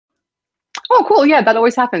Oh, cool. Yeah, that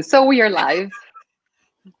always happens. So we are live.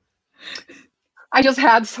 I just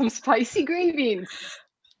had some spicy green beans.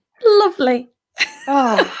 Lovely.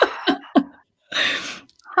 Oh.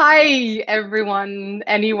 Hi, everyone,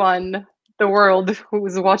 anyone, the world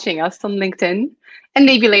who's watching us on LinkedIn and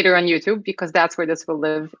maybe later on YouTube, because that's where this will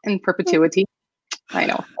live in perpetuity. I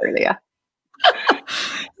know, sorry, Leah.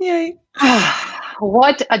 Yay.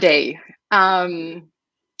 What a day.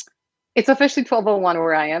 It's officially 12:01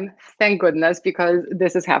 where I am. Thank goodness, because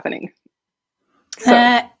this is happening.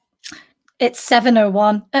 So. It's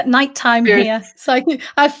 7:01 at nighttime here, so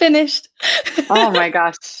I've finished. Oh my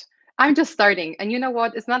gosh. I'm just starting. And you know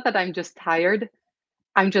what? It's not that I'm just tired.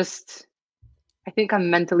 I think I'm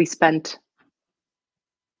mentally spent.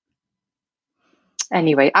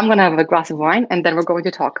 Anyway, I'm going to have a glass of wine and then we're going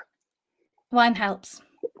to talk. Wine helps.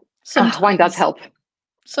 Sometimes. Wine does help.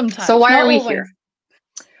 Sometimes. So why are we always. here?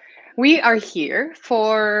 We are here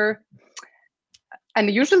for, and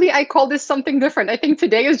usually I call this something different. I think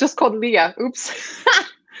today is just called Leah. Oops.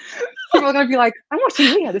 People are going to be like, I'm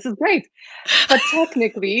watching Leah. This is great. But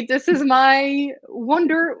technically, this is my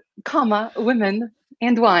Wonder, Women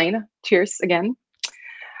and Wine, cheers again,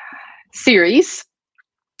 series,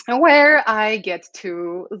 where I get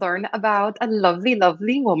to learn about a lovely,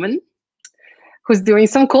 lovely woman who's doing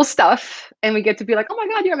some cool stuff. And we get to be like, oh my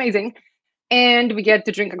God, you're amazing. And we get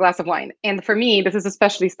to drink a glass of wine. And for me, this is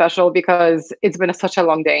especially special because it's been such a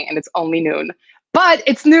long day and it's only noon. But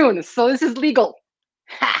it's noon, so this is legal.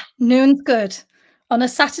 Ha! Noon's good. On a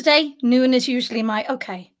Saturday, noon is usually my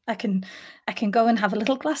okay. I can go and have a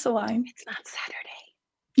little glass of wine. It's not Saturday.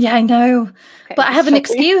 Yeah, I know. Okay, but I have an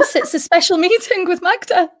excuse. It's a special meeting with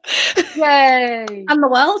Magda. Yay. And the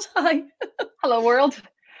world. Hi. Hello, world.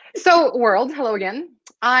 So, world, hello again.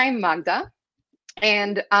 I'm Magda,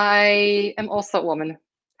 and I am also a woman,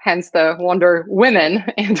 hence the Wonder Women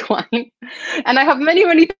and Wine. And I have many,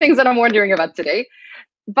 many things that I'm wondering about today.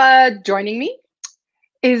 But joining me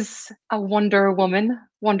is a Wonder Woman,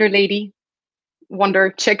 Wonder Lady,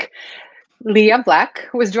 Wonder Chick, Leah Black,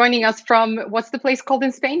 who is joining us from, what's the place called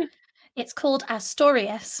in Spain? It's called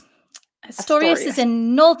Asturias. Asturias is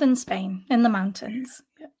in northern Spain, in the mountains.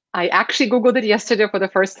 I actually Googled it yesterday for the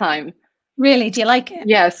first time. Really? Do you like it?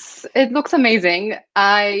 Yes, it looks amazing.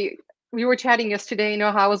 We were chatting yesterday,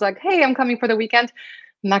 how I was like, hey, I'm coming for the weekend.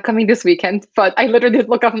 I'm not coming this weekend, but I literally did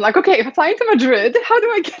look up. I'm like, okay, if I'm flying to Madrid, how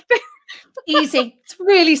do I get there? Easy. It's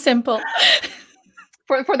really simple.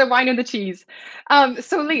 For the wine and the cheese.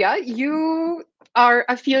 So Leah, you are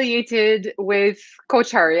affiliated with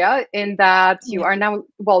Coach Aria in that you are now,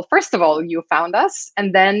 well, first of all, you found us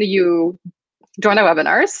and then you joined our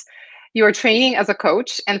webinars. You are training as a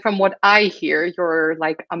coach. And from what I hear, you're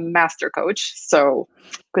like a master coach. So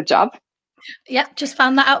good job. Yeah, just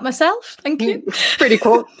found that out myself. Thank you. Pretty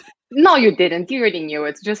cool. No, you didn't. You already knew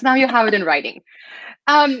it. Just now you have it in writing.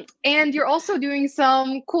 And you're also doing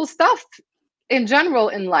some cool stuff in general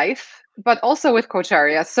in life, but also with Coach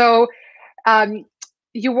Aria. So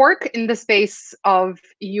you work in the space of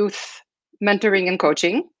youth mentoring and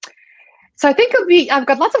coaching. So I think I've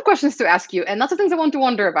got lots of questions to ask you and lots of things I want to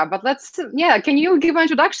wonder about, but can you give an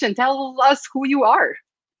introduction? Tell us who you are.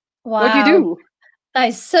 Wow. What do you do? That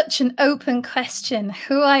is such an open question,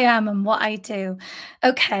 who I am and what I do.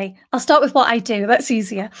 Okay, I'll start with what I do. That's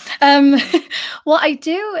easier. What I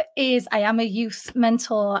do is I am a youth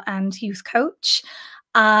mentor and youth coach.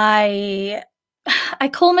 I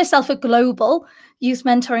call myself a global youth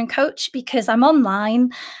mentoring coach because I'm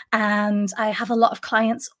online and I have a lot of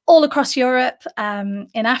clients all across Europe, in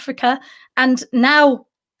Africa, and now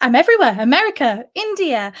I'm everywhere, America,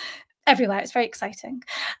 India, everywhere. It's very exciting.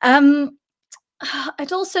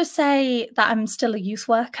 I'd also say that I'm still a youth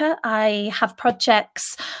worker. I have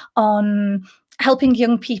projects on helping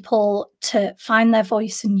young people to find their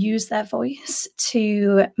voice and use their voice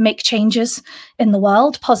to make changes in the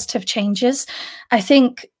world, positive changes. I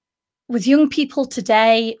think with young people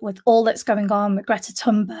today, with all that's going on with Greta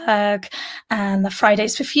Thunberg and the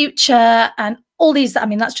Fridays for Future and all these, I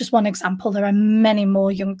mean, that's just one example. There are many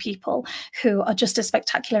more young people who are just as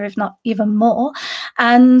spectacular, if not even more.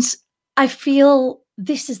 And I feel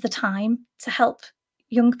this is the time to help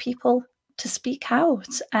young people to speak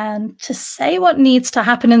out and to say what needs to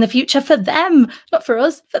happen in the future for them, not for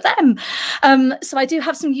us, for them. So I do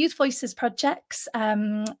have some Youth Voices projects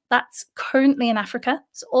that's currently in Africa,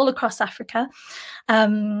 it's all across Africa,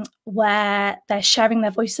 where they're sharing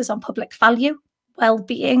their voices on public value,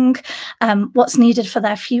 well-being, what's needed for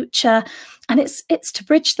their future. And it's to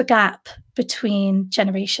bridge the gap between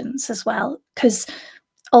generations as well, because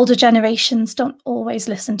older generations don't always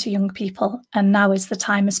listen to young people, and now is the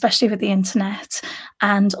time, especially with the internet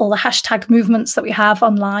and all the hashtag movements that we have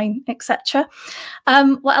online, etc.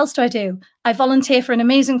 What else do? I volunteer for an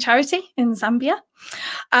amazing charity in Zambia,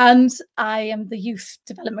 and I am the youth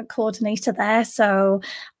development coordinator there. So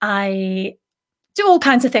I do all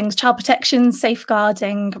kinds of things: child protection,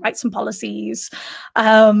 safeguarding, rights and policies,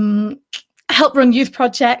 help run youth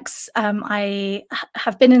projects. I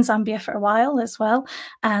have been in Zambia for a while as well,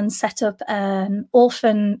 and set up an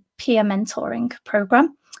orphan peer mentoring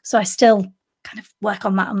program. So I still kind of work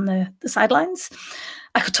on that on the sidelines.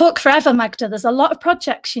 I could talk forever, Magda. There's a lot of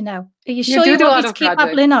projects, you know. Are you sure you want me to keep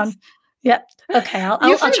babbling on? Yep. Okay,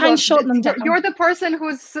 I'll try and shorten them down. You're the person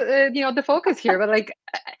who's the focus here, but like,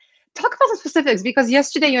 talk about the specifics, because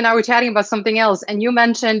yesterday you and I were chatting about something else, and you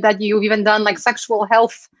mentioned that you've even done like sexual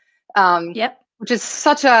health, which is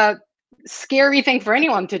such a scary thing for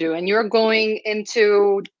anyone to do, and you're going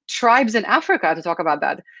into tribes in Africa to talk about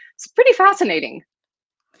that. It's pretty fascinating.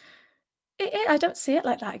 I don't see it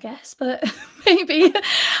like that, I guess, but maybe.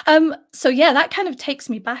 So yeah, that kind of takes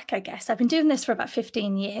me back, I guess. I've been doing this for about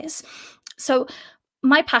 15 years. So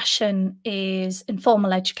my passion is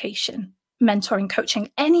informal education, mentoring, coaching,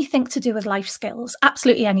 anything to do with life skills,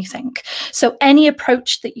 absolutely anything. So any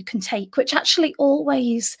approach that you can take, which actually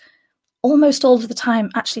almost all of the time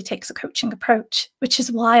actually takes a coaching approach, which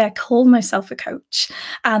is why I call myself a coach.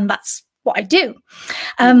 And that's what I do.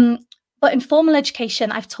 But in formal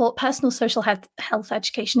education, I've taught personal social health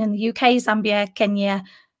education in the UK, Zambia, Kenya.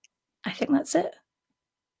 I think that's it.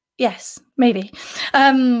 Yes, maybe.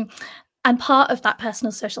 And part of that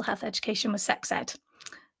personal social health education was sex ed.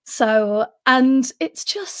 So, and it's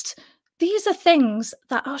just, these are things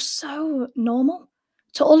that are so normal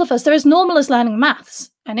to all of us. They're as normal as learning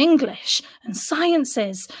maths and English and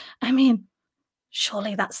sciences. I mean,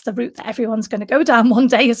 surely that's the route that everyone's going to go down one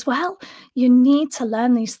day as well. You need to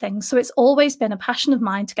learn these things. So it's always been a passion of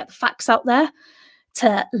mine to get the facts out there,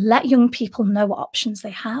 to let young people know what options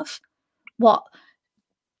they have, what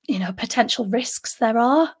potential risks there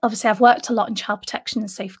are. Obviously, I've worked a lot in child protection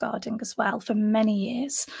and safeguarding as well for many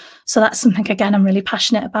years. So that's something, again, I'm really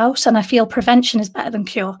passionate about. And I feel prevention is better than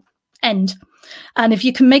cure. End. And if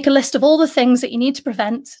you can make a list of all the things that you need to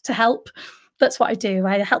prevent to help, that's what I do.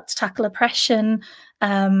 I help to tackle oppression,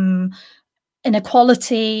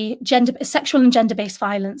 inequality, sexual and gender-based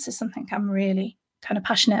violence is something I'm really kind of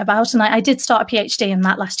passionate about. And I did start a PhD in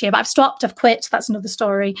that last year, but I've stopped, I've quit. That's another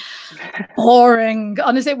story. Boring.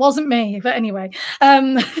 Honestly, it wasn't me. But anyway.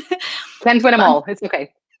 Can't win them all. It's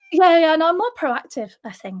okay. Yeah. No, I'm more proactive,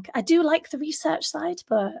 I think. I do like the research side,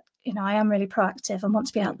 but, I am really proactive and want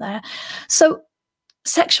to be out there. So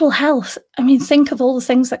sexual health, I mean, think of all the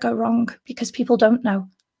things that go wrong because people don't know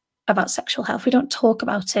about sexual health. We don't talk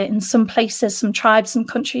about it in some places, some tribes, some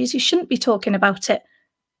countries. You shouldn't be talking about it.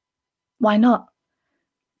 Why not?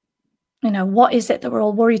 What is it that we're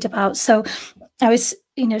all worried about? So I was,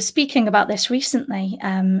 speaking about this recently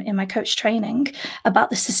in my coach training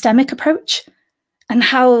about the systemic approach and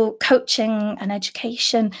how coaching and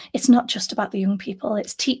education, it's not just about the young people,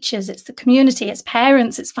 it's teachers, it's the community, it's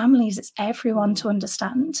parents, it's families, it's everyone to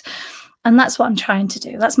understand. And that's what I'm trying to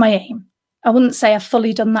do. That's my aim. I wouldn't say I've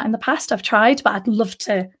fully done that in the past. I've tried, but I'd love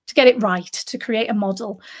to get it right, to create a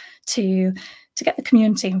model, to get the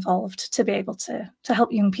community involved, to be able to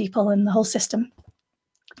help young people and the whole system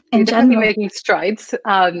in general. Making strides.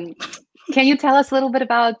 Can you tell us a little bit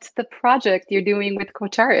about the project you're doing with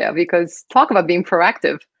Coacharia? Because talk about being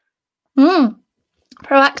proactive.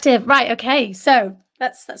 Proactive, right? Okay, so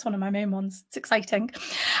that's one of my main ones. It's exciting.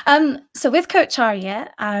 So with Coacharia,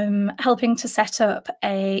 I'm helping to set up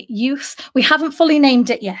a youth. We haven't fully named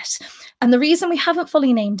it yet, and the reason we haven't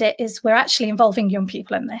fully named it is we're actually involving young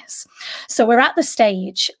people in this. So we're at the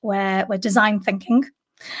stage where we're design thinking.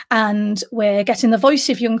 And we're getting the voice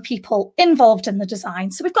of young people involved in the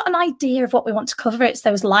design. So we've got an idea of what we want to cover. It's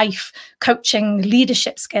those life coaching,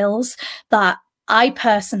 leadership skills that I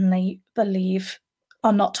personally believe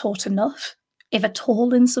are not taught enough, if at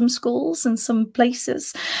all, in some schools and some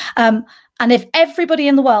places. And if everybody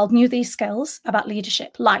in the world knew these skills about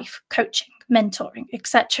leadership, life, coaching, mentoring,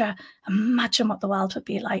 etc., imagine what the world would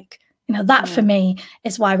be like. That for me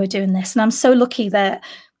is why we're doing this. And I'm so lucky that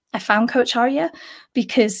I found Coacharia,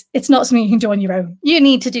 because it's not something you can do on your own. You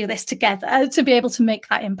need to do this together to be able to make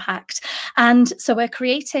that impact. And so we're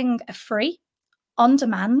creating a free,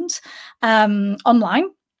 on-demand, online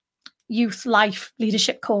youth life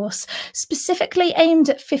leadership course, specifically aimed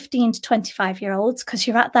at 15 to 25-year-olds, because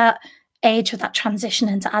you're at that age of that transition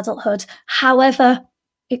into adulthood. However,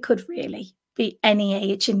 it could really be any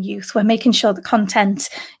age in youth. We're making sure the content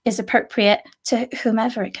is appropriate to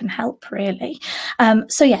whomever it can help, really.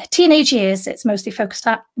 So yeah, teenage years, it's mostly focused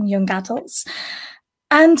at young adults.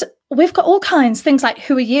 And we've got all kinds, things like,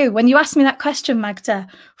 who are you? When you asked me that question, Magda,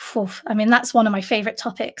 I mean, that's one of my favorite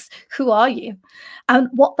topics. Who are you? And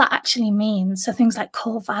what that actually means. So things like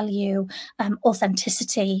core value,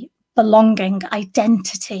 authenticity, belonging,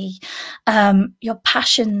 identity, your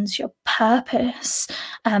passions, your purpose,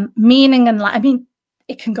 meaning and life. I mean,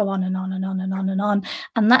 it can go on and on and on and on and on.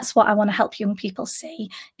 And that's what I want to help young people see,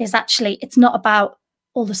 is actually it's not about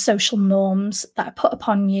all the social norms that are put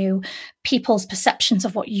upon you, people's perceptions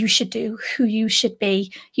of what you should do, who you should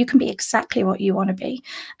be. You can be exactly what you want to be.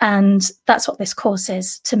 And that's what this course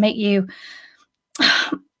is, to make you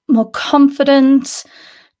more confident,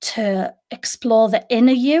 to explore the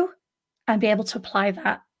inner you and be able to apply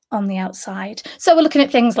that on the outside. So we're looking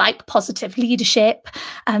at things like positive leadership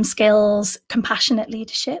skills, compassionate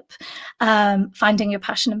leadership, finding your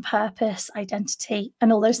passion and purpose, identity,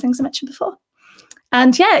 and all those things I mentioned before.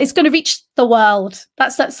 And yeah, it's going to reach the world.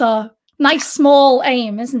 That's our nice small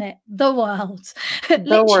aim, isn't it? The world.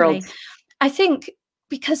 The world. I think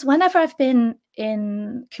because whenever I've been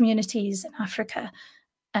in communities in Africa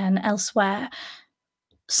and elsewhere,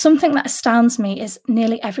 something that astounds me is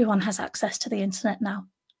nearly everyone has access to the internet now.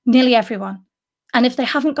 Nearly everyone. And if they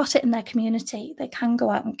haven't got it in their community, they can go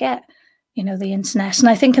out and get, the internet. And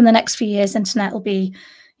I think in the next few years, internet will be,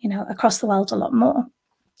 across the world a lot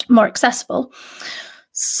more accessible.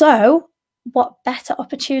 So what better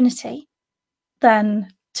opportunity than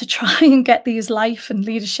to try and get these life and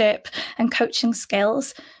leadership and coaching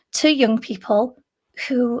skills to young people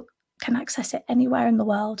who can access it anywhere in the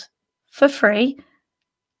world for free.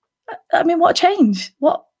 I mean, what a change.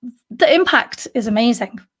 What the impact is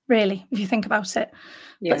amazing, really, if you think about it.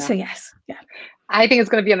 Yeah. But so yes, yeah. I think it's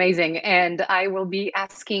going to be amazing. And I will be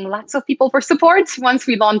asking lots of people for support once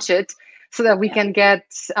we launch it, so that we can get,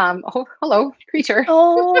 oh, hello, creature.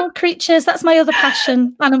 Oh, creatures. That's my other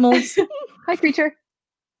passion, animals. Hi, creature.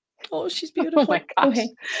 Oh, she's beautiful. Oh my gosh.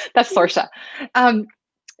 That's Sorsha.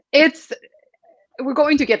 We're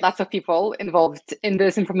going to get lots of people involved in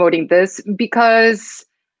this and promoting this, because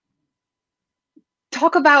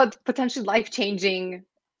talk about potentially life-changing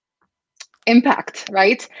impact,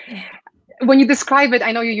 right? Yeah. When you describe it,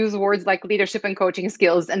 I know you use words like leadership and coaching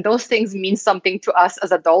skills, and those things mean something to us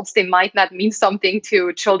as adults. They might not mean something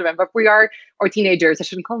to children, but or teenagers. I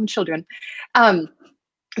shouldn't call them children.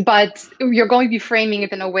 But you're going to be framing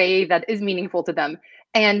it in a way that is meaningful to them.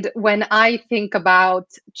 And when I think about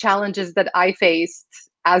challenges that I faced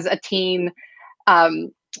as a teen,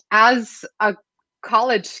 as a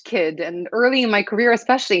college kid, and early in my career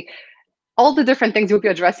especially, all the different things you'll be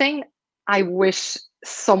addressing, I wish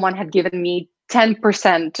someone had given me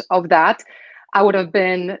 10% of that. I would have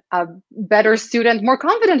been a better student, more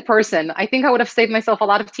confident person. I think I would have saved myself a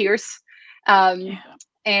lot of tears.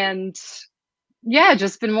 And yeah,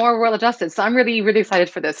 just been more well-adjusted. So I'm really, really excited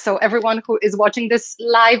for this. So everyone who is watching this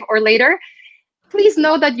live or later, please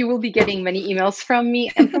know that you will be getting many emails from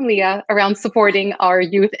me and from Leah around supporting our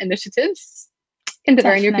youth initiatives in the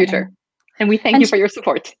very near future. And we thank you for your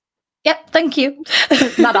support. Yep, thank you.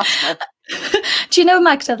 Not us. Do you know,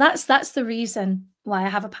 Magda, that's the reason why I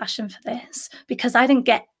have a passion for this, because I didn't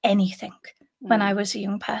get anything when I was a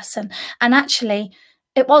young person. And actually,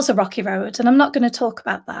 it was a rocky road. And I'm not going to talk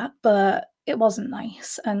about that, but it wasn't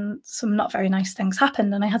nice. And some not very nice things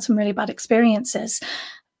happened. And I had some really bad experiences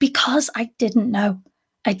because I didn't know.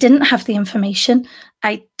 I didn't have the information.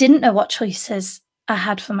 I didn't know what choices I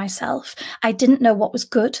had for myself. I didn't know what was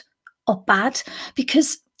good or bad,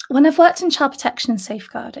 because when I've worked in child protection and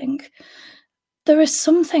safeguarding, there are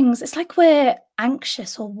some things, it's like we're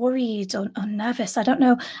anxious or worried or nervous, I don't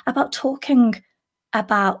know, about talking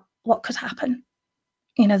about what could happen.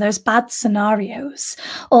 Those bad scenarios,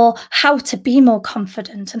 or how to be more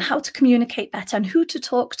confident and how to communicate better and who to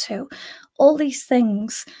talk to. All these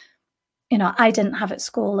things, I didn't have at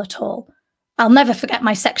school at all. I'll never forget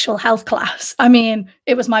my sexual health class. I mean,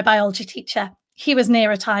 it was my biology teacher. He was near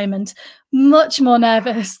retirement, much more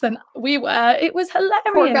nervous than we were. It was hilarious.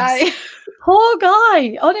 Poor guy. Poor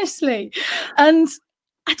guy, honestly. And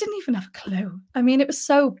I didn't even have a clue. I mean, it was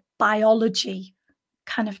so biology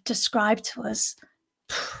kind of described to us.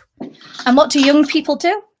 And what do young people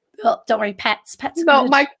do? Oh, don't worry, pets. Pets. No,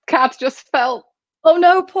 my cat just fell. Oh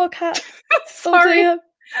no, poor cat. Sorry. Oh,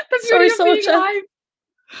 sorry, Sorsha.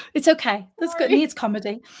 It's okay. That's good. It needs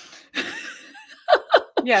comedy.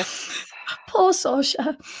 Yes. Poor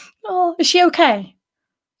Sorsha. Oh, is she okay?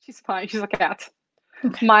 She's fine. She's a cat.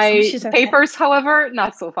 Okay, My she's okay. papers, however,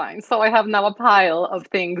 not so fine. So I have now a pile of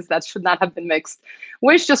things that should not have been mixed,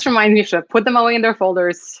 which just reminds me, should have put them away in their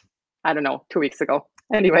folders, I don't know, 2 weeks ago.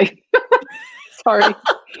 Anyway, sorry.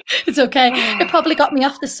 It's okay. It probably got me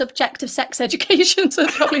off the subject of sex education, so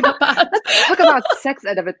it's probably not bad. Let's talk about sex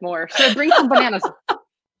ed a bit more. Should I bring some bananas?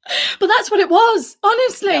 But that's what it was,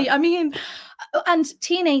 honestly. Yeah. I mean, and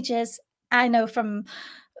teenagers, I know from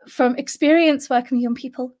experience working with young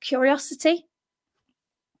people, curiosity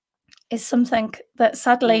is something that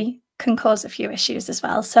sadly can cause a few issues as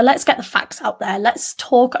well. So let's get the facts out there. Let's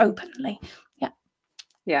talk openly. Yeah.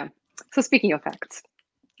 Yeah. So speaking of facts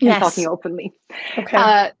and talking openly.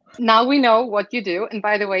 Okay. Now we know what you do. And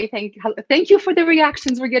by the way, thank you for the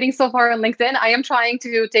reactions we're getting so far on LinkedIn. I am trying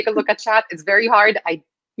to take a look at chat. It's very hard.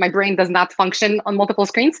 My brain does not function on multiple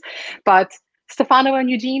screens. But Stefano and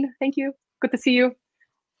Eugene, thank you. Good to see you.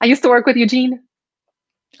 I used to work with Eugene.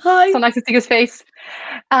 Hi. So nice to see his face.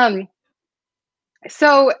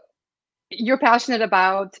 So you're passionate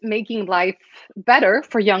about making life better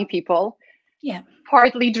for young people. Yeah.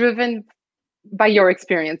 Partly driven by your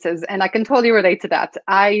experiences. And I can totally relate to that.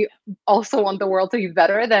 I also want the world to be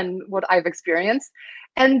better than what I've experienced.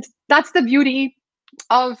 And that's the beauty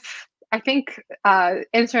of, I think,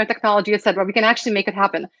 internet technology, etc. We can actually make it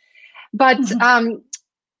happen. But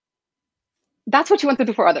that's what you want to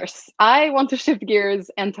do for others. I want to shift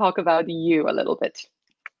gears and talk about you a little bit.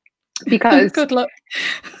 Because good luck.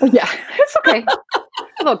 Yeah, it's okay.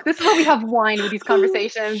 Look, this is why we have wine with these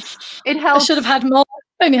conversations. It helps. I should have had more.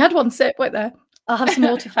 I only had one sip. Wait there. I'll have some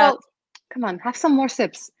water first. Well, come on, have some more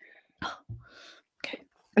sips. Okay.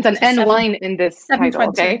 It's an N wine in this title,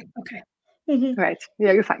 okay? Okay. Right.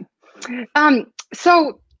 Yeah, you're fine.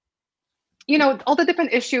 So, all the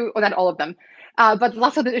different issues, or not all of them, but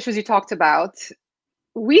lots of the issues you talked about,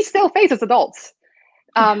 we still face as adults.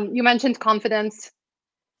 You mentioned confidence.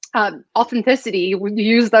 Authenticity, we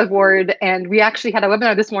use that word, and we actually had a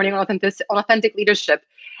webinar this morning on authentic leadership.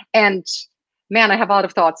 And man, I have a lot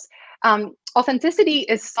of thoughts. Authenticity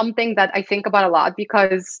is something that I think about a lot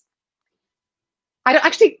because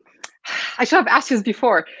I should have asked you this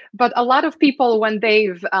before, but a lot of people, when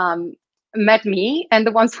they've met me, and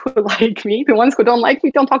the ones who like me, the ones who don't like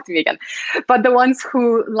me, don't talk to me again. But the ones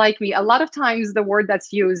who like me, a lot of times the word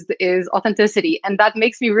that's used is authenticity. And that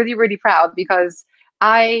makes me really, really proud because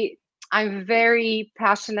I'm very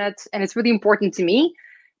passionate, and it's really important to me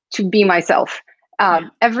to be myself.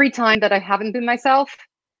 Every time that I haven't been myself,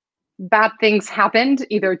 bad things happened,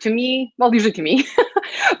 either to me, well, usually to me,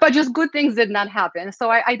 but just good things did not happen. So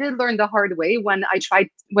I did learn the hard way when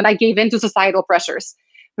I gave in to societal pressures,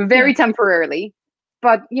 very temporarily.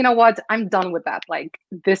 But you know what? I'm done with that. Like,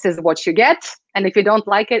 this is what you get. And if you don't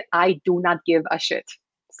like it, I do not give a shit.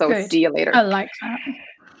 So Good. See you later. I like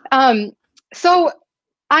that. So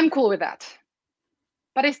I'm cool with that,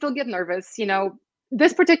 but I still get nervous.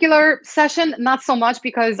 This particular session, not so much,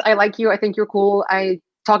 because I like you. I think you're cool.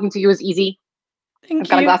 Talking to you is easy. I've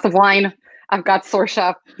got a glass of wine. I've got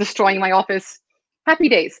Sorsha destroying my office. Happy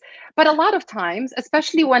days. But a lot of times,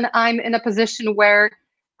 especially when I'm in a position where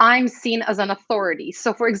I'm seen as an authority.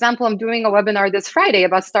 So for example, I'm doing a webinar this Friday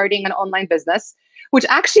about starting an online business, which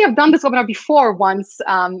actually I've done this webinar before once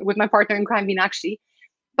with my partner in crime, Meenakshi.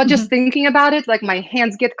 But just thinking about it, like, my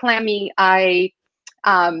hands get clammy. I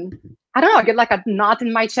don't know, I get like a knot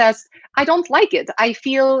in my chest. I don't like it. I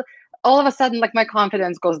feel all of a sudden like my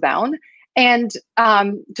confidence goes down. And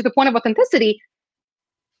to the point of authenticity,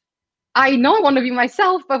 I know I want to be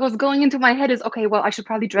myself, but what's going into my head is, okay, well, I should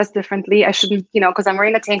probably dress differently. I shouldn't, because I'm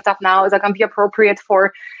wearing a tank top now. Is that going to be appropriate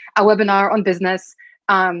for a webinar on business?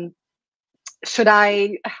 Should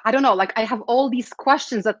I don't know, like, I have all these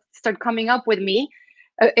questions that start coming up with me,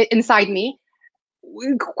 inside me,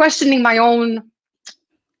 questioning my own.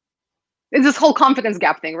 It's this whole confidence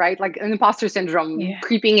gap thing, right? Like an imposter syndrome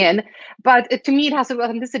creeping in. But to me, it has to do with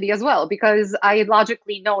authenticity as well, because I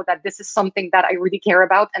logically know that this is something that I really care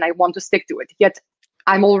about and I want to stick to it. Yet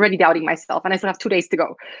I'm already doubting myself and I still have 2 days to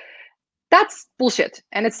go. That's bullshit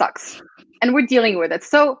and it sucks. And we're dealing with it.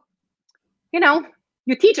 So,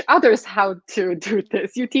 you teach others how to do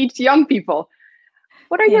this. You teach young people.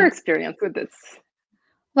 What are your experience with this?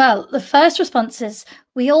 Well, the first response is,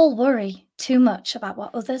 we all worry too much about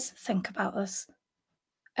what others think about us.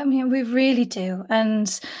 I mean, we really do. And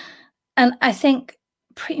I think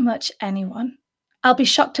pretty much anyone, I'll be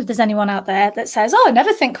shocked if there's anyone out there that says, oh, I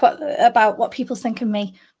never think about what people think of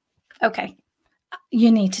me. Okay, you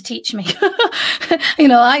need to teach me.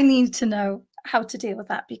 I need to know how to deal with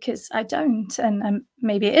that, because I don't. And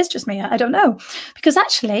maybe it is just me. I don't know. Because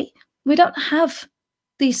actually, we don't have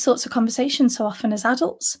these sorts of conversations so often as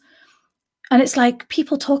adults. And it's like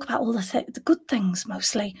people talk about all the good things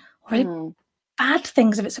mostly, or really bad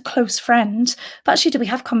things if it's a close friend. But actually, do we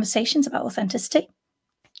have conversations about authenticity?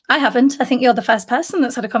 I haven't. I think you're the first person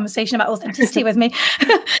that's had a conversation about authenticity with me.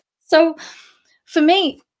 So for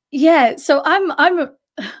me, yeah, so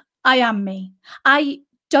I am me. I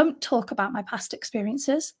don't talk about my past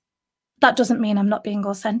experiences. That doesn't mean I'm not being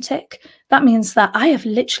authentic. That means that I have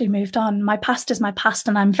literally moved on. My past is my past,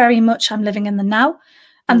 and I'm living in the now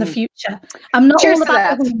and the future. I'm not Cheers all about to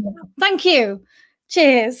that. living in the now. Thank you.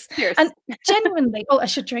 Cheers. Cheers. And genuinely, I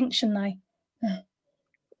should drink, shouldn't I?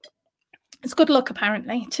 It's good luck,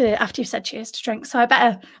 apparently, after you've said cheers to drink. So I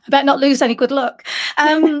better not lose any good luck.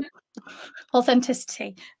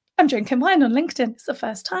 Authenticity. I'm drinking wine on LinkedIn. It's the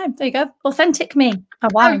first time. There you go. Authentic me. A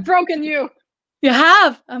wine. I've broken you. You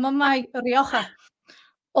have. I'm on my Rioja.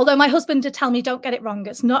 Although my husband did tell me, don't get it wrong.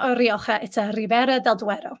 It's not a Rioja. It's a Ribera del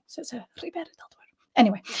Duero. So it's a Ribera del Duero.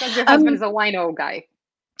 Anyway. Because your husband is a wino guy.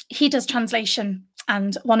 He does translation.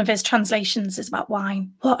 And one of his translations is about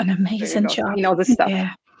wine. What an amazing job. He knows his stuff.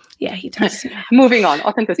 Yeah, he does. Yeah. Moving on.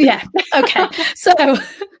 Authenticity. Yeah. Okay. So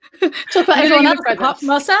talk about everyone else apart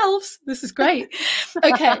from ourselves. This is great.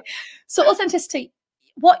 Okay. So authenticity.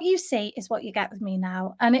 What you see is what you get with me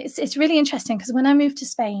now. And it's really interesting because when I moved to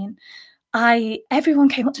Spain, everyone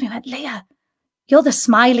came up to me and went, Leah, you're the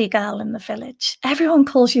smiley girl in the village. Everyone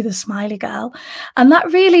calls you the smiley girl. And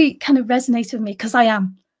that really kind of resonated with me because I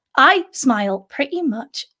am. I smile pretty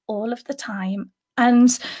much all of the time.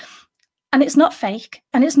 And it's not fake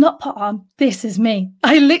and it's not put on. This is me.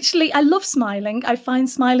 I love smiling. I find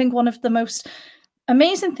smiling one of the most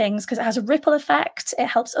amazing things because it has a ripple effect. It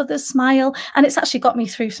helps others smile. And it's actually got me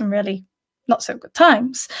through some really not so good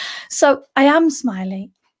times. So I am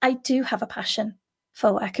smiling. I do have a passion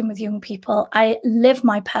for working with young people. I live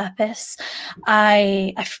my purpose.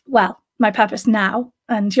 My purpose now,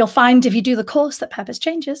 and you'll find if you do the course that purpose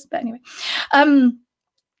changes. But anyway,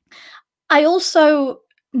 I also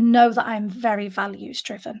know that I'm very values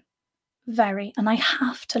driven, and I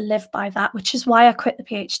have to live by that, which is why I quit the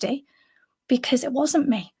PhD, because it wasn't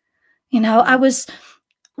me.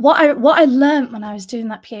 What I learned when I was doing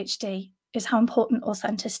that PhD is how important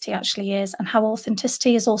authenticity actually is, and how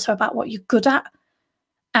authenticity is also about what you're good at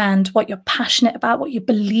and what you're passionate about, what you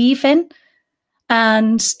believe in.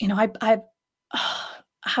 And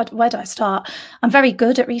where do I start? I'm very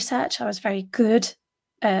good at research. I was very good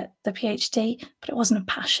at the PhD, but it wasn't a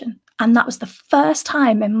passion. And that was the first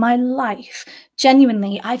time in my life,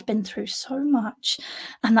 genuinely, I've been through so much.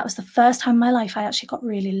 And that was the first time in my life I actually got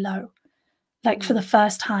really low, for the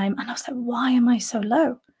first time. And I was like, why am I so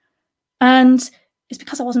low? And it's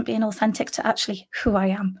because I wasn't being authentic to actually who I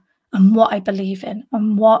am and what I believe in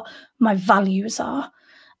and what my values are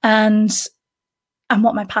and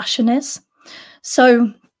what my passion is.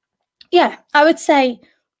 So, yeah, I would say,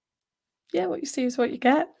 yeah, what you see is what you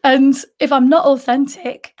get. And if I'm not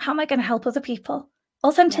authentic, how am I going to help other people?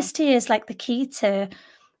 Authenticity is like the key to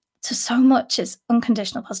so much. It's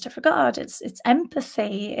unconditional positive regard. It's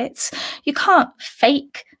empathy. You can't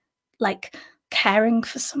fake caring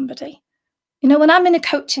for somebody. When I'm in a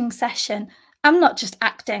coaching session, I'm not just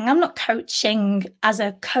acting. I'm not coaching as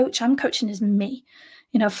a coach. I'm coaching as me,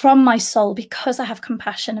 from my soul, because I have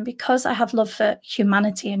compassion and because I have love for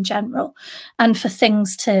humanity in general and for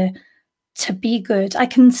things to be good. I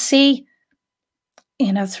can see,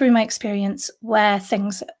 through my experience where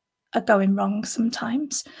things are going wrong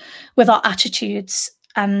sometimes with our attitudes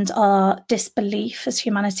and our disbelief as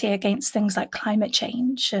humanity against things like climate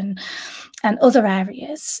change and other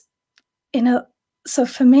areas. So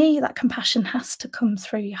for me, that compassion has to come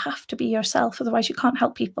through. You have to be yourself, otherwise you can't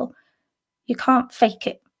help people. You can't fake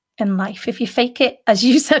it in life. If you fake it, as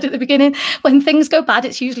you said at the beginning, when things go bad,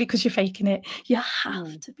 it's usually because you're faking it. You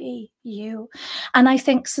have to be you. And I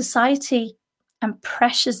think society and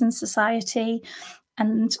pressures in society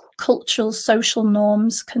and cultural, social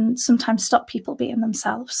norms can sometimes stop people being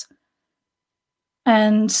themselves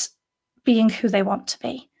and being who they want to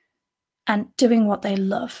be and doing what they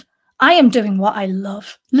love. I am doing what I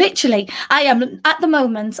love. Literally, at the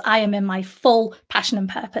moment, I am in my full passion and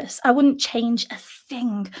purpose. I wouldn't change a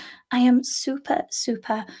thing. I am super,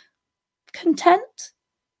 super content,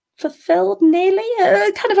 fulfilled, nearly,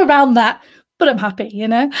 kind of around that, but I'm happy,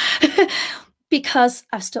 because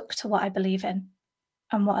I've stuck to what I believe in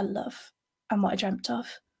and what I love and what I dreamt of.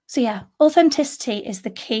 So yeah, authenticity is the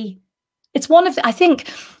key. It's I think,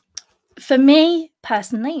 for me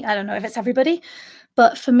personally, I don't know if it's everybody,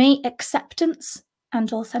 but for me, acceptance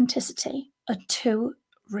and authenticity are two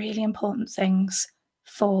really important things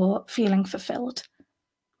for feeling fulfilled.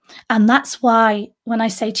 And that's why when I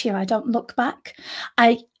say to you, I don't look back,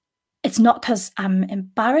 I it's not because I'm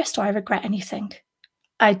embarrassed or I regret anything.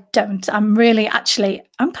 I don't. I'm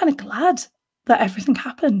kind of glad that everything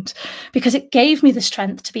happened, because it gave me the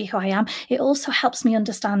strength to be who I am. It also helps me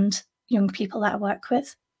understand young people that I work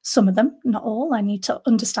with. Some of them, not all. I need to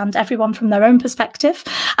understand everyone from their own perspective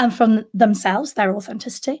and from themselves, their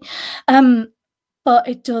authenticity. But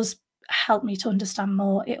it does help me to understand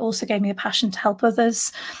more. It also gave me a passion to help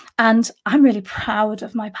others. And I'm really proud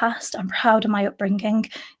of my past. I'm proud of my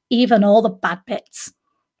upbringing, even all the bad bits,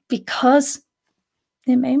 because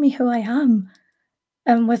it made me who I am.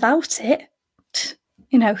 And without it,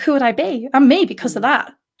 who would I be? I'm me because of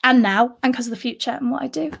that. And now, and because of the future and what I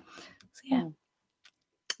do. So, yeah.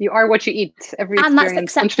 You are what you eat. Every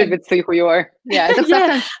experience contributes to who you are. Yeah, it's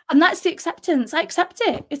acceptance. Yeah, and that's the acceptance. I accept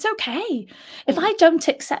it. It's okay. If I don't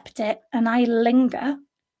accept it and I linger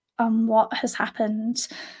on what has happened,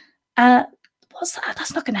 what's that?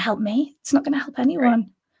 That's not going to help me. It's not going to help anyone. Right.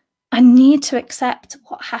 I need to accept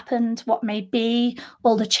what happened, what may be,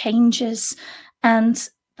 all the changes, and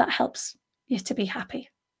that helps you to be happy.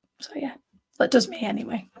 So yeah, that does me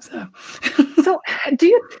anyway. So, so do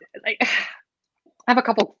you like? I have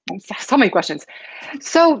so many questions.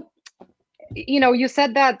 So, you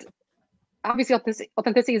said that obviously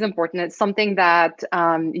authenticity is important. It's something that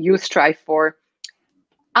you strive for.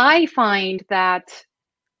 I find that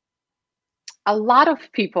a lot of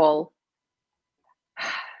people,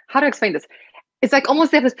 how to explain this? It's like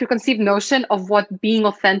almost they have this preconceived notion of what being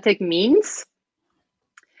authentic means.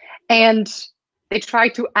 And they try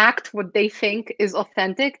to act what they think is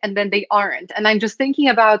authentic, and then they aren't. And I'm just thinking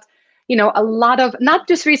about, a lot of, not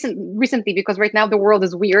just recently, because right now the world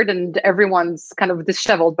is weird and everyone's kind of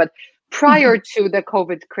disheveled, but prior to the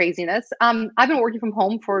COVID craziness, I've been working from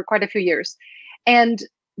home for quite a few years. And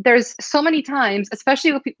there's so many times,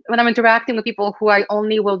 especially when I'm interacting with people who I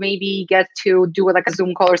only will maybe get to do like a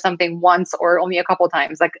Zoom call or something once or only a couple of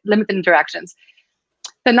times, like limited interactions.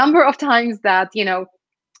 The number of times that,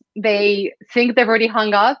 they think they've already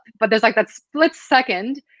hung up, but there's like that split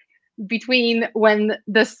second between when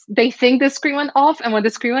they think the screen went off and when the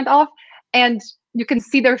screen went off, and you can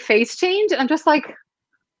see their face change. And I'm just like,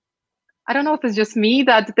 I don't know if it's just me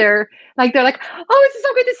that they're like, oh, it's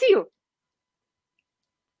so good to see you.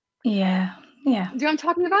 Yeah. Do you know what I'm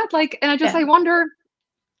talking about? Like, and I wonder,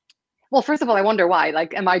 well, first of all, I wonder why.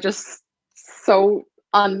 Like, am I just so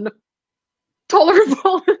untolerable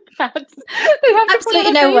that they have to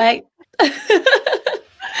absolutely no way.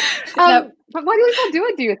 No. But why do people do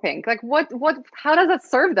it, do you think? Like, how does that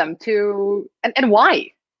serve them and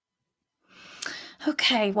why?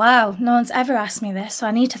 Okay, wow. No one's ever asked me this, so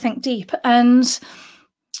I need to think deep. And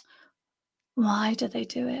why do they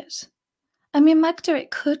do it? I mean, Magda,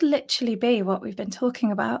 it could literally be what we've been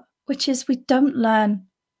talking about, which is we don't learn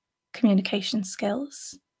communication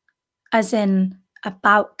skills, as in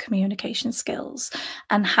about communication skills,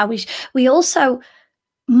 and how we also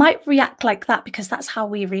might react like that because that's how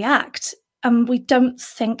we react. And we don't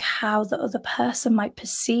think how the other person might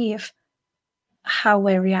perceive how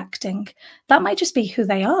we're reacting. That might just be who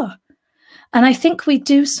they are. And I think we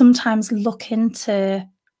do sometimes look into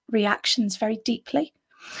reactions very deeply.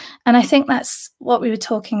 And I think that's what we were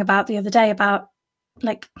talking about the other day, about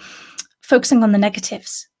like focusing on the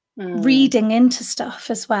negatives, reading into stuff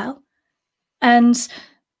as well. And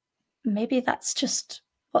maybe that's just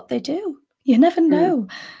what they do. You never know.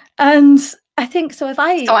 And I think so.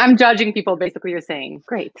 So I'm judging people, basically, you're saying.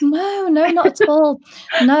 Great. No, not at all.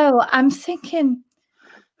 No, I'm thinking,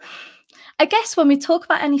 I guess when we talk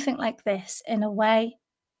about anything like this, in a way,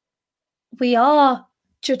 we are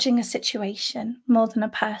judging a situation more than a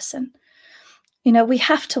person. We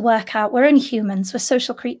have to work out, we're only humans, we're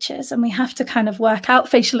social creatures, and we have to kind of work out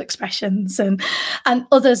facial expressions and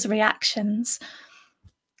others' reactions.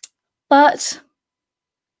 But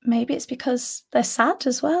maybe it's because they're sad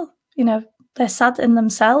as well. They're sad in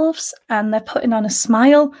themselves and they're putting on a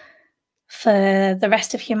smile for the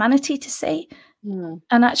rest of humanity to see.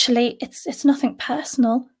 And actually, it's nothing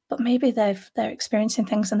personal, but maybe they're experiencing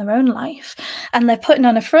things in their own life and they're putting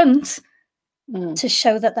on a front to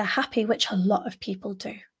show that they're happy, which a lot of people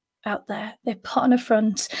do out there. They put on a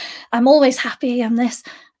front, I'm always happy, I'm this.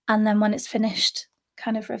 And then when it's finished,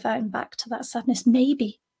 kind of reverting back to that sadness.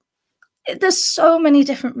 Maybe. There's so many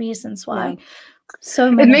different reasons why. Yeah.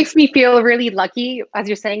 So many. It makes me feel really lucky as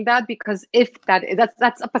you're saying that, because if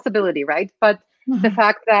that's a possibility, right? But the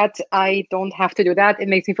fact that I don't have to do that, it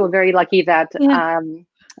makes me feel very lucky that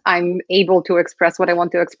I'm able to express what I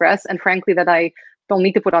want to express, and frankly, that I don't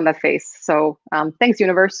need to put on that face. So thanks,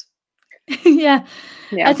 universe. Yeah.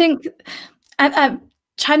 I think I'm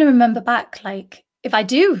trying to remember back, like if I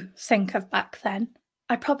do think of back then,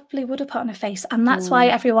 I probably would have put on a face. And that's why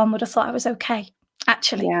everyone would have thought I was okay,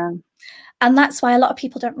 actually. Yeah. And that's why a lot of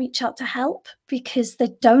people don't reach out to help, because they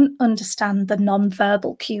don't understand the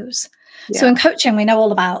non-verbal cues. Yeah. So in coaching, we know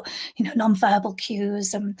all about, non-verbal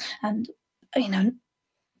cues and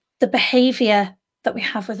the behavior that we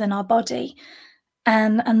have within our body.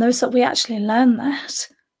 And those that we actually learn that.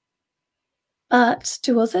 But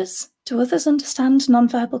do others understand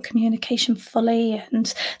non-verbal communication fully,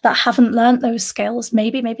 and that haven't learned those skills?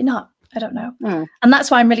 Maybe not. I don't know. And that's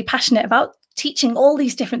why I'm really passionate about teaching all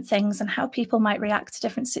these different things and how people might react to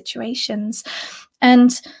different situations.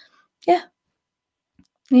 And yeah.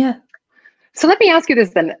 So let me ask you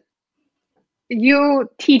this then. You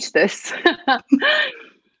teach this.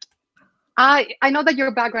 I know that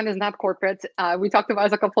your background is not corporate. We talked about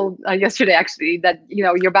as a couple yesterday, actually, that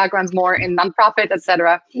your background's more in nonprofit,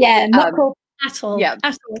 etc. Yeah, not corporate at all. Yeah,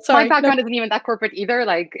 at all. Sorry, my background isn't even that corporate either.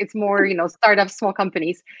 Like, it's more startups, small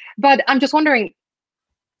companies. But I'm just wondering,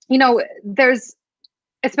 there's,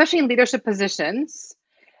 especially in leadership positions,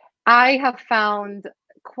 I have found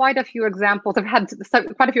quite a few examples. I've had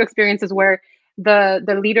quite a few experiences where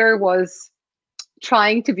the leader was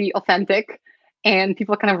trying to be authentic, and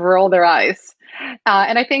people kind of roll their eyes.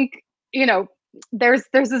 And I think, there's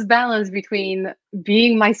this balance between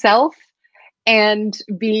being myself and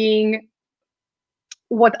being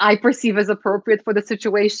what I perceive as appropriate for the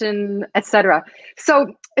situation, etc.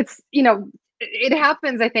 So it's, it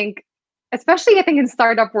happens, I think, especially in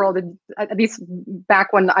startup world, at least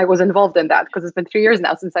back when I was involved in that, because it's been 3 years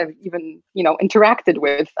now since I've even, interacted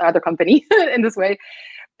with other company in this way.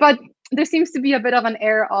 But there seems to be a bit of an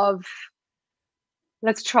air of,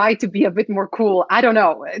 let's try to be a bit more cool. I don't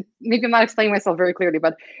know. Maybe I'm not explaining myself very clearly,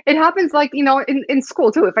 but it happens in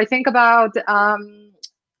school too. If I think about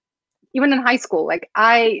even in high school, like,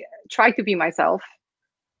 I tried to be myself,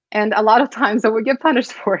 and a lot of times I would get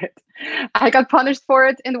punished for it. I got punished for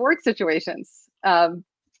it in work situations. And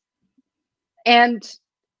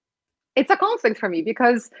it's a conflict for me,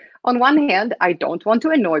 because on one hand, I don't want to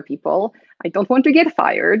annoy people. I don't want to get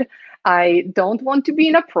fired. I don't want to be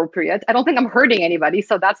inappropriate. I don't think I'm hurting anybody,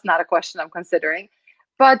 so that's not a question I'm considering.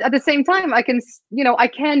 But at the same time, I can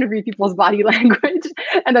read people's body language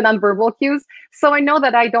and the nonverbal cues. So I know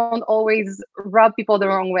that I don't always rub people the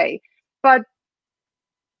wrong way. But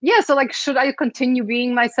yeah, so like, should I continue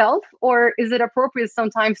being myself, or is it appropriate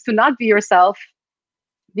sometimes to not be yourself?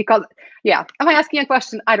 Because, am I asking a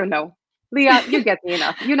question? I don't know. Leah, you get me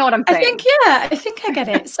enough. You know what I'm saying. I think I get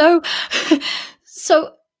it.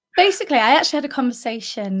 So basically, I actually had a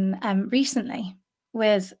conversation recently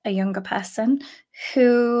with a younger person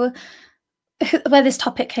where this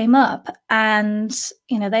topic came up, and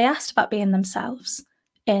they asked about being themselves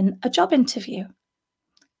in a job interview.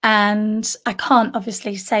 And I can't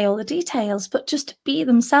obviously say all the details, but just to be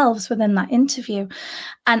themselves within that interview.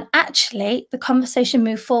 And actually, the conversation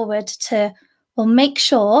moved forward to, well, make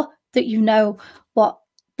sure that you know what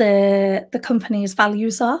the company's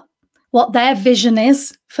values are, what their vision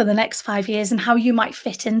is for the next 5 years, and how you might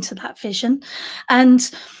fit into that vision. And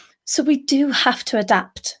so we do have to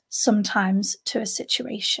adapt sometimes to a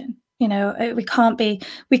situation. We can't be,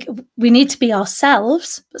 we need to be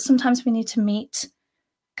ourselves, but sometimes we need to meet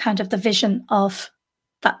kind of the vision of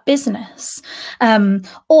that business,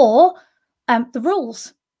 or the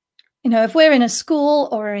rules. If we're in a school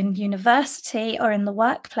or in university or in the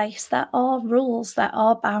workplace, there are rules, there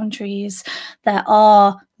are boundaries, there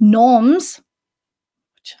are norms,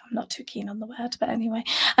 which I'm not too keen on the word, but anyway,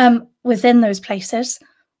 within those places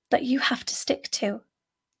that you have to stick to.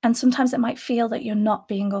 And sometimes it might feel that you're not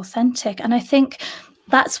being authentic. And I think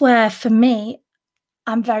that's where, for me,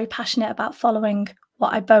 I'm very passionate about following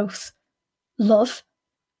what I both love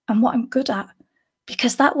and what I'm good at,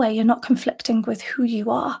 because that way you're not conflicting with who you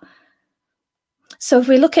are. So if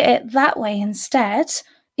we look at it that way instead,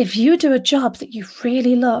 if you do a job that you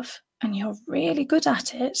really love and you're really good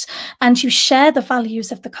at it, and you share the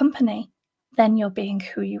values of the company, then you're being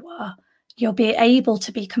who you are. You'll be able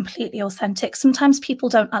to be completely authentic. Sometimes people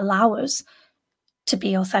don't allow us to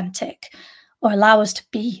be authentic or allow us to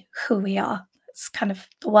be who we are. It's kind of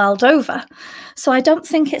the world over. So I don't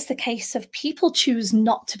think it's the case of people choose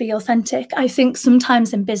not to be authentic. I think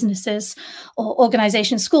sometimes in businesses or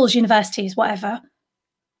organizations, schools, universities, whatever,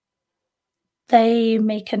 they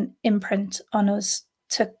make an imprint on us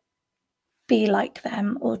to be like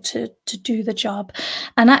them or to do the job.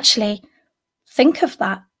 And actually think of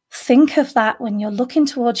that. Think of that when you're looking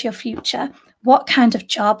towards your future. What kind of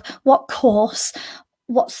job, what course,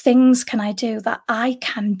 what things can I do that I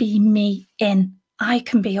can be me in? I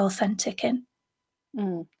can be authentic in.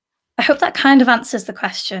 I hope that kind of answers the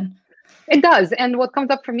question. It does. And what comes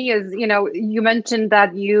up for me is, you mentioned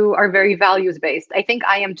that you are very values based. I think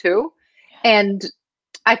I am too. And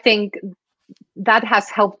I think that has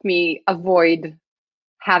helped me avoid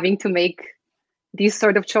having to make these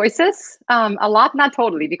sort of choices a lot, not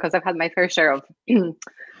totally, because I've had my fair share of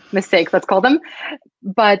mistakes, let's call them.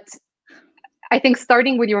 But I think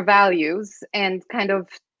starting with your values and kind of,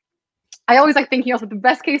 I always like thinking of the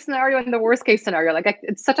best case scenario and the worst case scenario. Like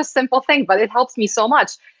it's such a simple thing, but it helps me so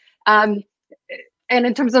much. Um, and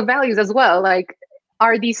in terms of values as well, like,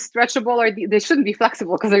 are these stretchable, or they shouldn't be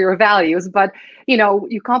flexible because they're your values, but you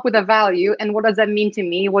come up with a value, and what does that mean to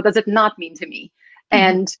me? What does it not mean to me?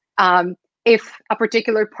 Mhm. And if a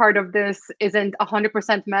particular part of this isn't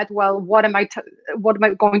 100% met, well, what am I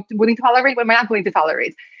willing to tolerate? What am I not willing to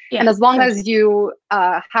tolerate? Yeah, And as long good. as you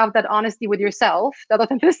have that honesty with yourself, that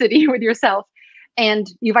authenticity with yourself, and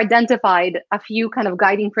you've identified a few kind of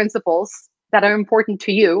guiding principles that are important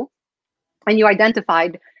to you, and you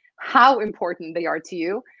identified how important they are to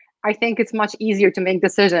you, I think it's much easier to make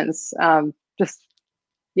decisions. Just,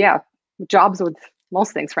 yeah, jobs with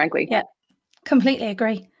most things, frankly. Yeah, completely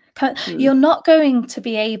agree. Mm. You're not going to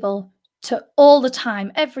be able to all the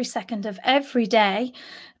time, every second of every day,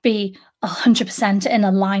 be 100% in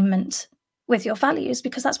alignment with your values,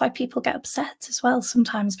 because that's why people get upset as well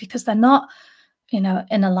sometimes, because they're not, in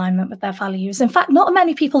alignment with their values. In fact, not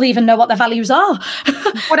many people even know what their values are.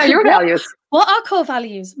 What are your values? What are core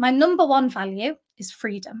values? My number one value is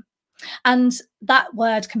freedom. And that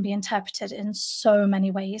word can be interpreted in so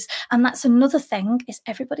many ways. And that's another thing, is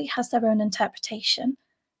everybody has their own interpretation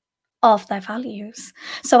of their values.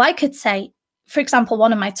 So I could say, for example,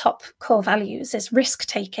 one of my top core values is risk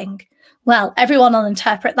taking. Well, everyone will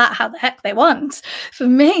interpret that how the heck they want. For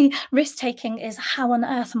me, risk taking is, how on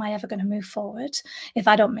earth am I ever going to move forward if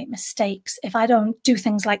I don't make mistakes, if I don't do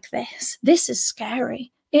things like this? This is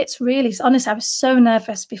scary. It's really, honest, I was so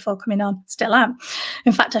nervous before coming on, still am.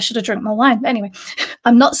 In fact, I should have drunk more wine. Anyway,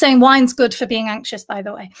 I'm not saying wine's good for being anxious, by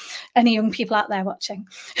the way. Any young people out there watching?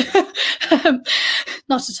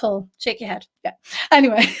 Not at all. Shake your head. Yeah.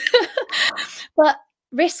 Anyway, but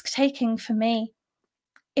risk taking for me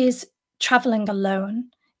is traveling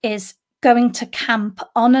alone, is going to camp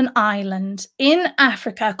on an island in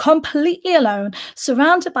Africa, completely alone,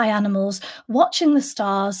 surrounded by animals, watching the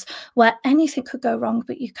stars, where anything could go wrong,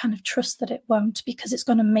 but you kind of trust that it won't, because it's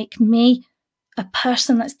going to make me a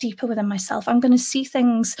person that's deeper within myself. I'm going to see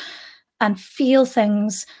things and feel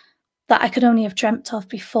things that I could only have dreamt of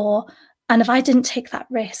before. And if I didn't take that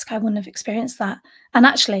risk, I wouldn't have experienced that. And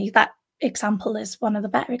actually, that example is one of the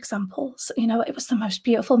better examples. It was the most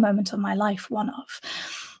beautiful moment of my life, one of.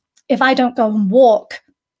 If I don't go and walk,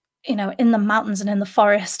 in the mountains and in the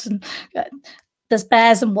forest, and there's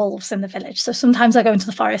bears and wolves in the village. So sometimes I go into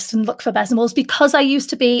the forest and look for bears and wolves, because I used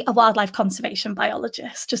to be a wildlife conservation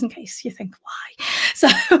biologist, just in case you think why. So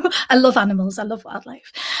I love animals, I love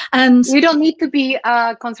wildlife. And you don't need to be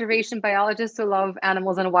a conservation biologist to love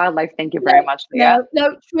animals and wildlife. Thank you very much, Leah.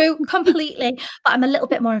 No, true, completely. But I'm a little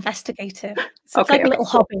bit more investigative. So it's like a little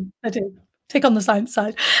hobby I do. Take on the science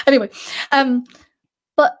side. Anyway,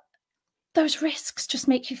 but those risks just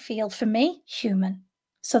make you feel, for me, human.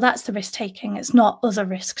 So that's the risk taking. It's not other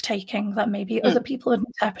risk taking that maybe other people would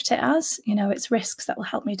interpret it as. It's risks that will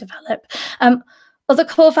help me develop. Other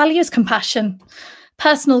core values: compassion,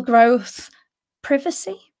 personal growth,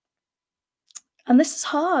 privacy. And this is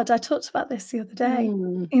hard. I talked about this the other day.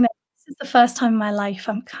 This is the first time in my life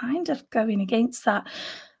I'm kind of going against that.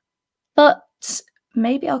 But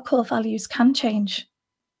maybe our core values can change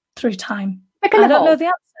through time. I don't know the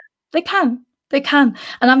answer. They can.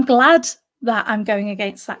 And I'm glad that I'm going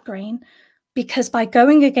against that grain, because by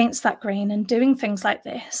going against that grain and doing things like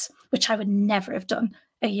this, which I would never have done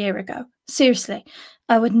a year ago, seriously,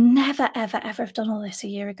 I would never, ever, ever have done all this a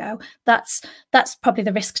year ago. That's probably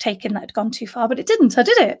the risk taking that had gone too far, but it didn't. I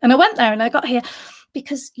did it, and I went there, and I got here,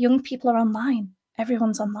 because young people are online.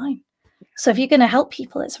 Everyone's online. So if you're going to help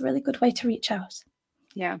people, it's a really good way to reach out.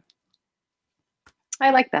 Yeah, I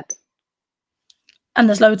like that. And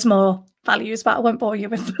there's loads more values, but I won't bore you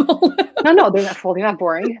with them all. No, they're not full. They're not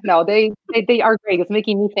boring. No, they are great. It's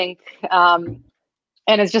making me think. And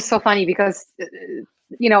it's just so funny because,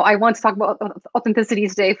 I want to talk about authenticity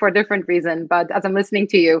today for a different reason. But as I'm listening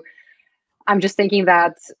to you, I'm just thinking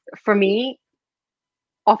that for me,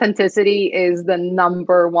 authenticity is the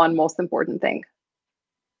number one most important thing.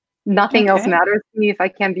 Nothing else matters to me if I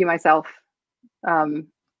can't be myself.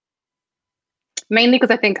 Mainly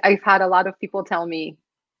because I think I've had a lot of people tell me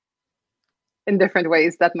in different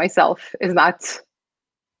ways that myself is not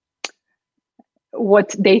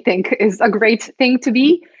what they think is a great thing to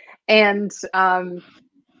be. And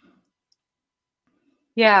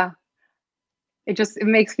Yeah. It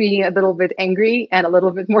makes me a little bit angry and a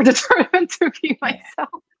little bit more determined to be Yeah.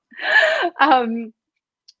 myself.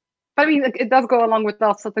 But I mean, it does go along with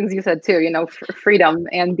lots of things you said too. Freedom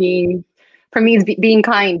and being, for me, being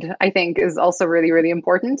kind. I think is also really, really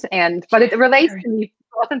important. But it relates to me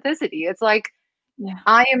to authenticity. It's like Yeah.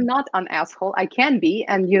 I am not an asshole. I can be,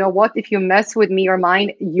 and you know what? If you mess with me or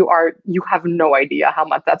mine, you have no idea how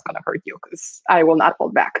much that's gonna hurt you because I will not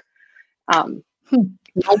hold back.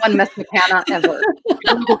 No one messed with Hannah ever.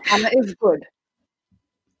 Hannah is good.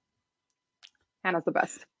 Hannah's the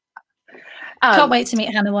best. Can't wait to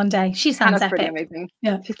meet Hannah one day. She sounds Hannah's epic. pretty amazing.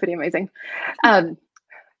 Yeah. She's pretty amazing. Hannah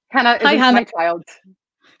Hi, isn't Hannah. my child,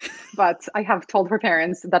 but I have told her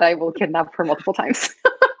parents that I will kidnap her multiple times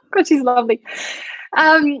because she's lovely.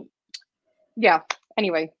 Yeah.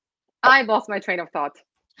 Anyway, I lost my train of thought.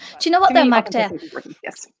 Do you know what, though, Magda?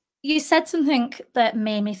 Yes. You said something that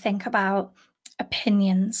made me think about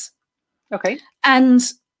opinions. Okay. And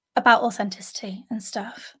about authenticity and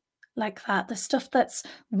stuff like that. The stuff that's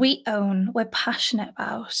we own, we're passionate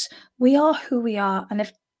about. We are who we are. And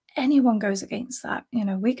if anyone goes against that,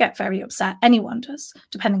 we get very upset. Anyone does,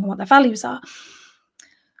 depending on what their values are.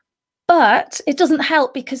 But it doesn't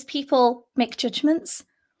help because people make judgments.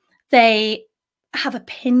 They have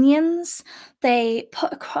opinions. They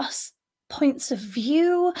put across points of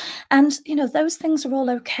view. And, those things are all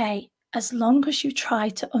okay as long as you try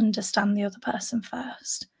to understand the other person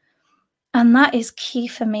first. And that is key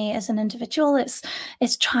for me as an individual.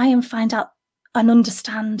 It's try and find out and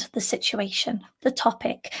understand the situation, the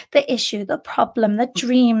topic, the issue, the problem, the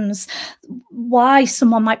dreams, why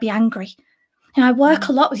someone might be angry. I work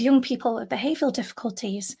a lot with young people with behavioural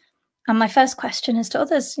difficulties. And my first question is to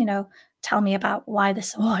others, tell me about why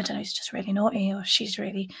this, I don't know, it's just really naughty or she's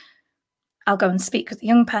really, I'll go and speak with the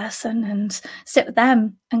young person and sit with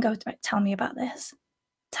them and go, tell me about this.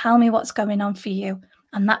 Tell me what's going on for you.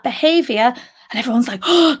 And that behaviour, and everyone's like,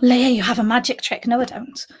 oh, Leah, you have a magic trick. No, I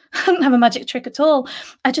don't. I don't have a magic trick at all.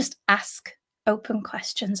 I just ask open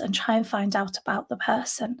questions and try and find out about the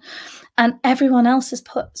person. And everyone else has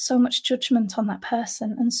put so much judgment on that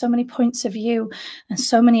person and so many points of view and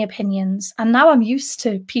so many opinions. And now I'm used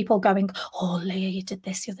to people going, oh, Leah, you did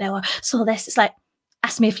this, you saw this. It's like,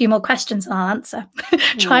 ask me a few more questions and I'll answer.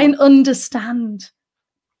 Try and understand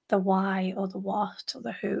the why or the what or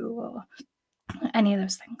the who or any of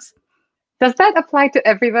those things. Does that apply to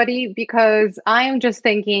everybody? Because I am just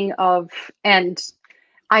thinking of, and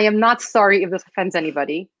I am not sorry if this offends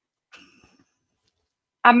anybody,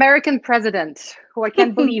 American president, who I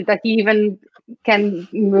can't believe that he even can.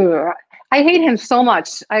 I hate him so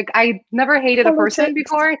much. I never hated a person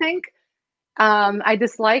before, I think. I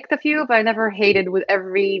disliked a few, but I never hated with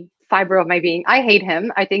every fiber of my being. I hate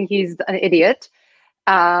him. I think he's an idiot.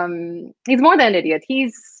 He's more than an idiot.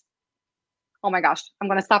 Oh my gosh, I'm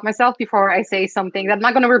going to stop myself before I say something that I'm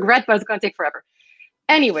not going to regret, but it's going to take forever.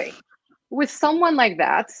 Anyway, with someone like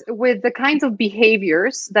that, with the kinds of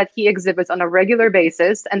behaviors that he exhibits on a regular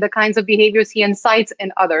basis and the kinds of behaviors he incites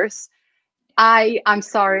in others, I'm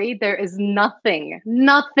sorry, there is nothing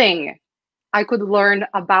I could learn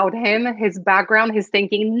about him, his background, his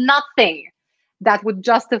thinking, nothing that would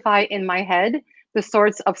justify in my head the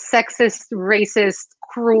sorts of sexist, racist,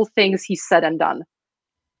 cruel things he said and done.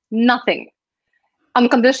 Nothing.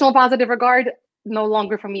 Unconditional positive regard no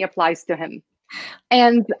longer for me applies to him.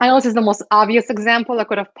 And I know this is the most obvious example I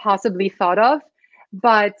could have possibly thought of,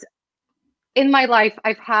 but in my life,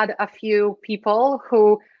 I've had a few people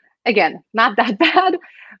who, again, not that bad,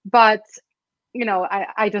 but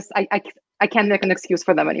I can't make an excuse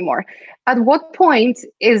for them anymore. At what point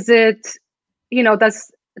is it,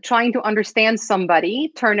 does trying to understand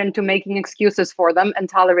somebody turn into making excuses for them and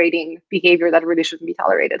tolerating behavior that really shouldn't be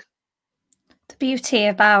tolerated? The beauty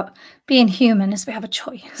about being human is we have a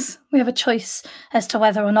choice. We have a choice as to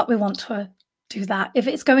whether or not we want to do that. If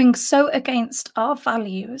it's going so against our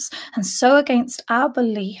values and so against our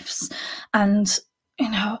beliefs, and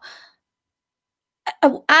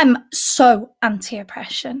I'm so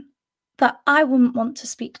anti-oppression that I wouldn't want to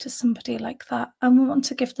speak to somebody like that. I wouldn't want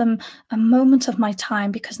to give them a moment of my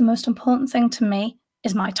time, because the most important thing to me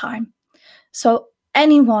is my time. So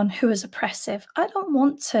anyone who is oppressive, I don't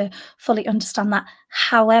want to fully understand that.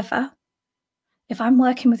 However, if I'm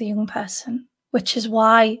working with a young person, which is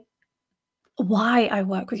why I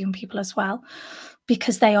work with young people as well,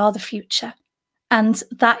 because they are the future. And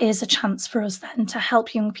that is a chance for us then to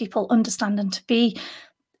help young people understand and to be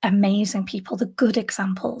amazing people, the good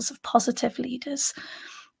examples of positive leaders.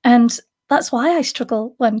 And that's why I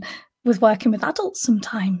struggle with working with adults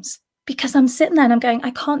sometimes, because I'm sitting there and I'm going,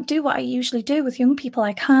 I can't do what I usually do with young people.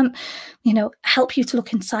 I can't, help you to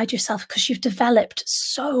look inside yourself because you've developed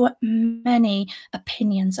so many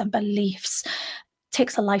opinions and beliefs. It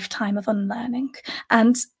takes a lifetime of unlearning.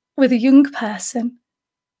 And with a young person,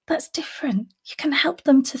 that's different. You can help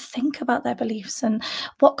them to think about their beliefs and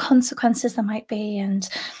what consequences there might be, and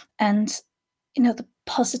the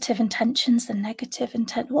positive intentions, the negative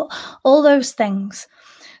intent, all those things.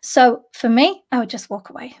 So for me, I would just walk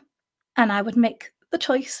away and I would make the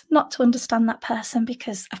choice not to understand that person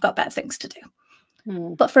because I've got better things to do.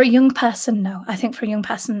 But for a young person, no. I think for a young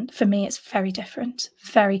person, for me, it's very different.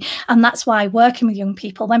 And that's why working with young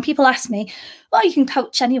people, when people ask me, well, you can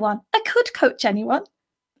coach anyone. I could coach anyone.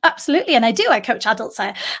 Absolutely. And I do. I coach adults.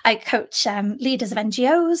 I coach leaders of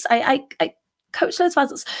NGOs. I coach loads of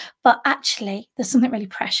adults. But actually, there's something really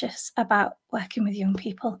precious about working with young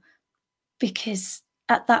people, because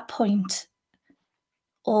at that point,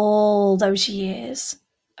 all those years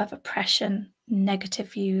of oppression,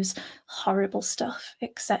 negative views, horrible stuff,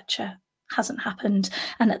 etc., hasn't happened.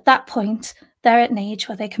 And at that point, they're at an age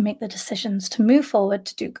where they can make the decisions to move forward,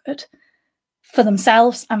 to do good for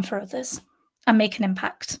themselves and for others, and make an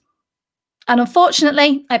impact. And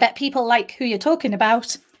unfortunately, I bet people like who you're talking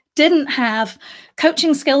about didn't have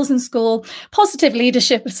coaching skills in school, positive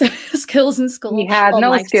leadership skills in school. He had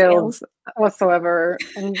no skills whatsoever.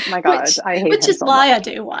 Oh my God, I hate him which is so why much.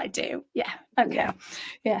 I do what I do. Yeah. Okay.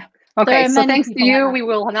 Yeah. Okay. So thanks to you, we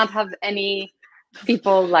will not have any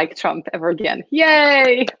people like Trump ever again.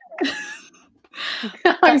 Yay!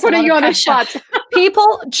 I'm putting you on the spot.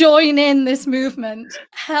 People join in this movement.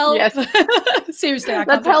 Help. Yes. Seriously, I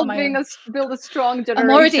That's can't helping us build a strong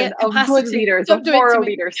generation of good leaders, of moral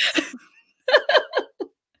leaders.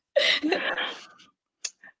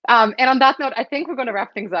 And on that note, I think we're going to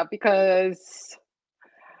wrap things up because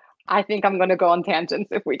I think I'm going to go on tangents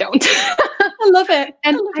if we don't. I love it.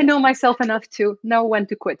 And I know myself enough to know when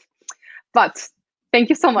to quit. But thank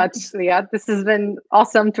you so much, Leah. This has been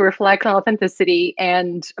awesome to reflect on authenticity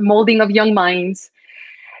and molding of young minds.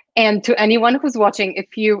 And to anyone who's watching,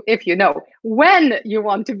 if you know when you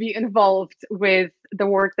want to be involved with the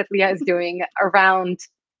work that Leah is doing around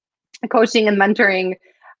coaching and mentoring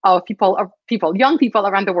of young people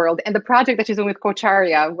around the world, and the project that she's doing with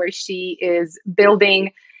Coacharia, where she is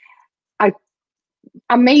building an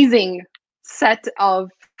amazing set of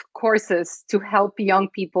courses to help young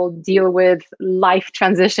people deal with life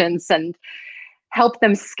transitions and help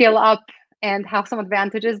them scale up and have some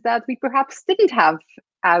advantages that we perhaps didn't have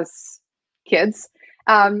as kids.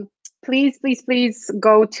 Please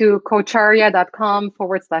go to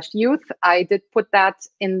coacharia.com/youth. I did put that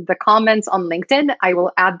in the comments on LinkedIn. I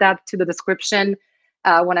will add that to the description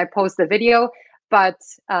when I post the video. But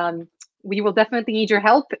we will definitely need your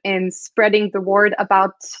help in spreading the word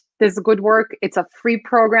about this good work. It's a free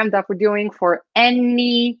program that we're doing for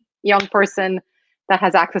any young person that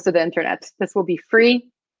has access to the internet. This will be free.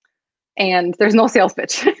 And there's no sales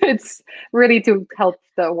pitch. It's really to help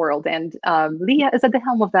the world. And Leah is at the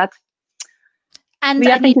helm of that. And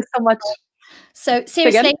Leah, thank you so much. So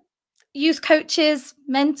seriously, youth coaches,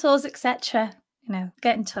 mentors, etc.,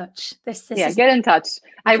 get in touch. Get in touch.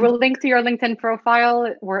 I will link to your LinkedIn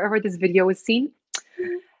profile wherever this video is seen.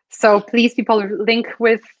 So please, people, link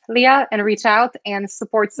with Leah and reach out and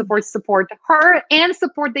support her and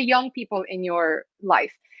support the young people in your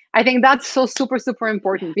life. I think that's so super, super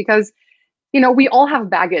important because, we all have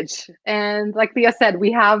baggage. And like Leah said,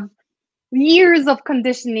 we have years of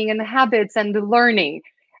conditioning and habits and learning.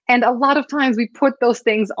 And a lot of times we put those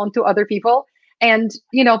things onto other people. And,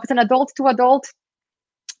 if it's an adult to adult,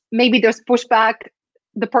 maybe there's pushback.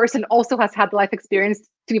 The person also has had life experience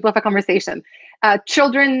to be able to have a conversation.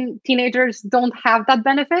 Children, teenagers don't have that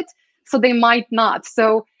benefit, so they might not.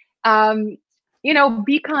 So,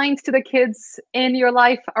 be kind to the kids in your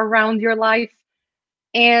life, around your life,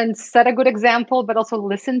 and set a good example, but also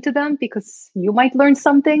listen to them because you might learn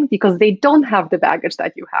something because they don't have the baggage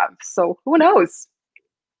that you have. So who knows?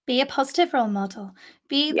 Be a positive role model.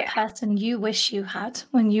 Be the person you wish you had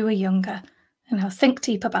when you were younger. Think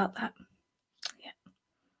deep about that. Yeah.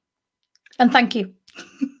 And thank you.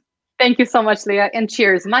 Thank you so much, Leah. And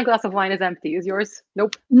cheers. My glass of wine is empty. Is yours?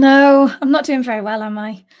 Nope. No, I'm not doing very well, am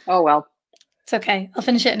I? Oh, well. It's okay. I'll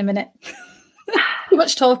finish it in a minute. Too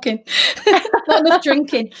much talking. Not enough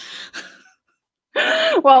drinking.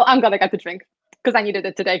 Well, I'm glad I got to drink because I needed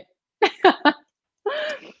it today.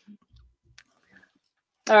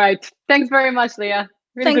 All right. Thanks very much, Leah.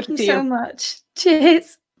 Really Thank you so much.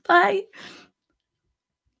 Cheers. Bye.